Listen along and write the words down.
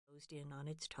closed in on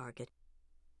its target.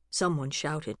 Someone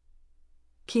shouted.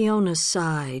 Kiona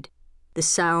sighed, the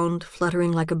sound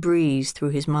fluttering like a breeze through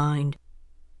his mind.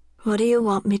 "What do you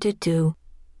want me to do?"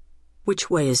 "Which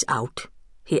way is out?"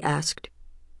 he asked.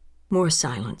 More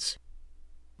silence.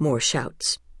 More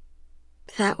shouts.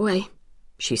 "That way,"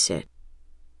 she said.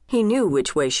 He knew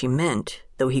which way she meant,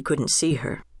 though he couldn't see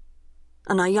her.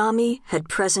 An Ayami had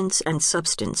presence and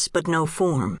substance, but no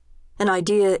form, an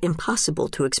idea impossible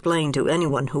to explain to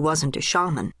anyone who wasn't a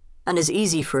shaman, and as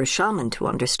easy for a shaman to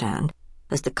understand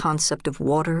as the concept of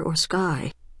water or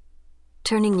sky.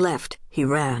 Turning left, he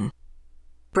ran.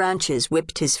 Branches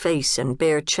whipped his face and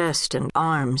bare chest and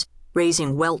arms,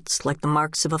 raising welts like the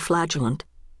marks of a flagellant.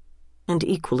 And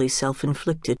equally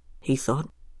self-inflicted, he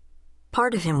thought.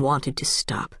 Part of him wanted to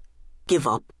stop, give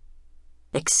up,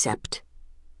 accept.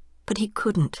 But he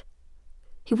couldn't.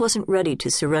 He wasn't ready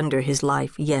to surrender his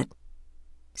life yet.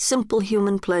 Simple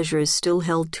human pleasures still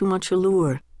held too much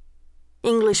allure.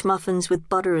 English muffins with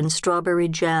butter and strawberry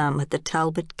jam at the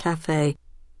Talbot Cafe.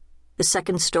 The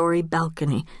second-story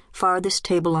balcony, farthest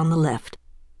table on the left.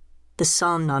 The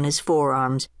sun on his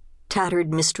forearms,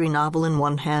 tattered mystery novel in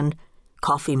one hand,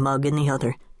 coffee mug in the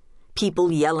other.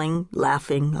 People yelling,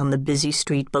 laughing on the busy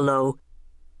street below.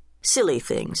 Silly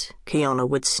things, Kiona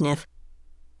would sniff.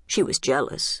 She was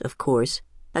jealous, of course,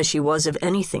 as she was of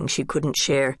anything she couldn't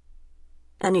share.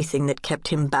 Anything that kept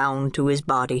him bound to his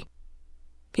body.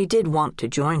 He did want to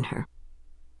join her,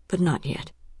 but not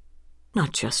yet.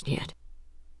 Not just yet.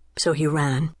 So he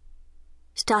ran.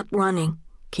 "Stop running,"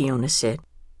 Kiona said.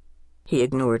 He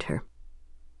ignored her.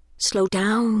 "Slow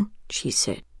down," she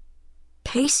said.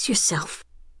 "Pace yourself."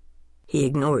 He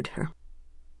ignored her.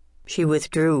 She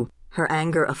withdrew, her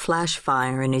anger a flash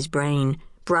fire in his brain,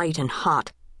 bright and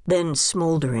hot, then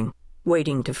smoldering,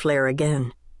 waiting to flare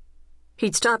again.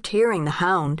 He'd stopped hearing the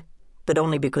hound, but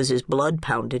only because his blood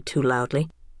pounded too loudly.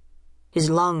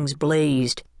 His lungs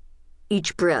blazed.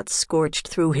 Each breath scorched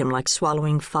through him like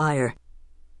swallowing fire.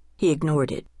 He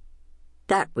ignored it.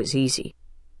 That was easy.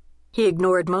 He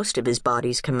ignored most of his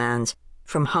body's commands,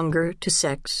 from hunger to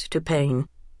sex to pain.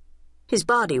 His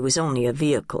body was only a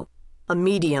vehicle, a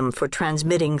medium for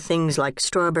transmitting things like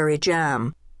strawberry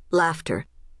jam, laughter,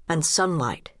 and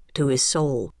sunlight to his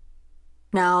soul.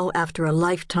 Now, after a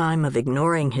lifetime of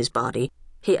ignoring his body,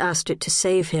 he asked it to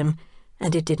save him,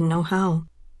 and it didn't know how.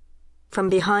 From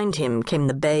behind him came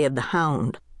the bay of the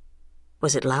hound.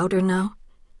 Was it louder now?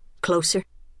 Closer?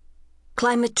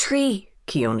 "Climb a tree,"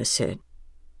 Kiona said.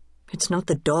 "It's not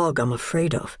the dog I'm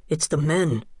afraid of, it's the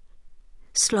men."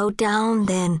 "Slow down,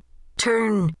 then.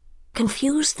 Turn.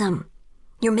 Confuse them.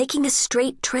 You're making a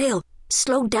straight trail.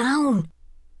 Slow down."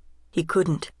 He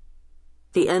couldn't.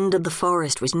 The end of the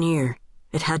forest was near.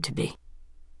 It had to be.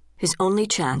 His only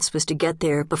chance was to get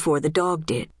there before the dog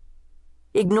did.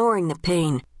 Ignoring the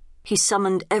pain, he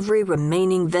summoned every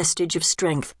remaining vestige of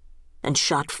strength and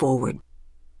shot forward.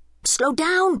 "Slow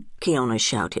down," Kiona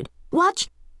shouted. "Watch!"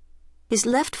 His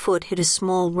left foot hit a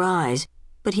small rise,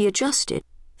 but he adjusted,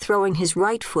 throwing his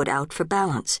right foot out for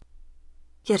balance.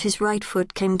 Yet his right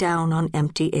foot came down on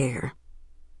empty air.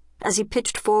 As he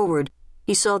pitched forward,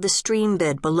 he saw the stream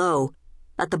bed below,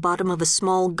 at the bottom of a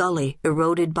small gully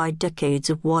eroded by decades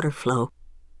of water flow.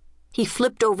 He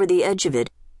flipped over the edge of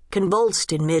it,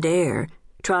 convulsed in mid-air,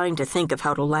 trying to think of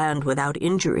how to land without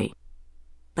injury.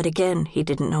 But again, he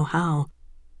didn't know how.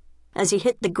 As he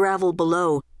hit the gravel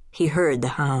below, he heard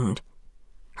the hound.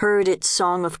 Heard its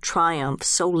song of triumph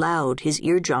so loud his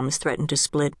eardrums threatened to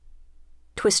split.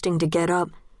 Twisting to get up,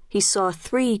 he saw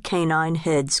 3 canine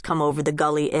heads come over the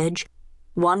gully edge,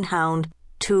 1 hound,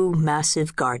 2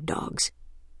 massive guard dogs.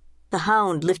 The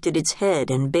hound lifted its head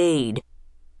and bayed.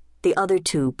 The other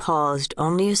 2 paused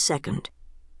only a second,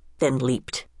 then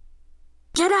leaped.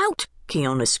 "Get out!"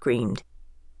 Kiona screamed.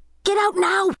 "Get out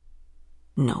now!"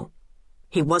 No,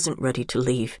 he wasn't ready to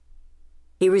leave.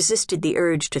 He resisted the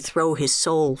urge to throw his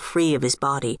soul free of his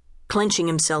body, clenching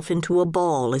himself into a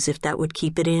ball as if that would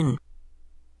keep it in.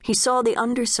 He saw the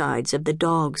undersides of the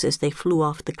dogs as they flew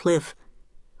off the cliff.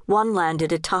 One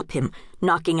landed atop him,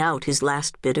 knocking out his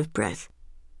last bit of breath.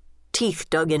 Teeth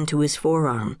dug into his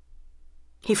forearm.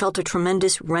 He felt a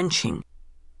tremendous wrenching.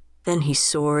 Then he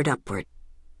soared upward.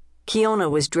 Kiona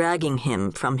was dragging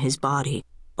him from his body,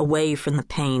 away from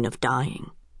the pain of dying.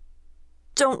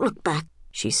 "Don't look back,"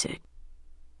 she said.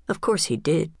 Of course he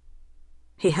did.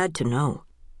 He had to know.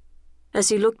 As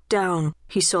he looked down,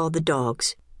 he saw the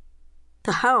dogs.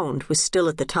 The hound was still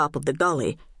at the top of the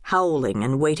gully, howling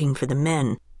and waiting for the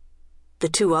men. The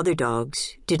 2 other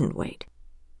dogs didn't wait.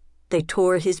 They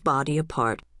tore his body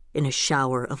apart in a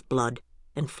shower of blood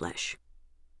and flesh.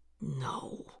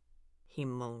 "No," he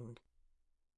moaned.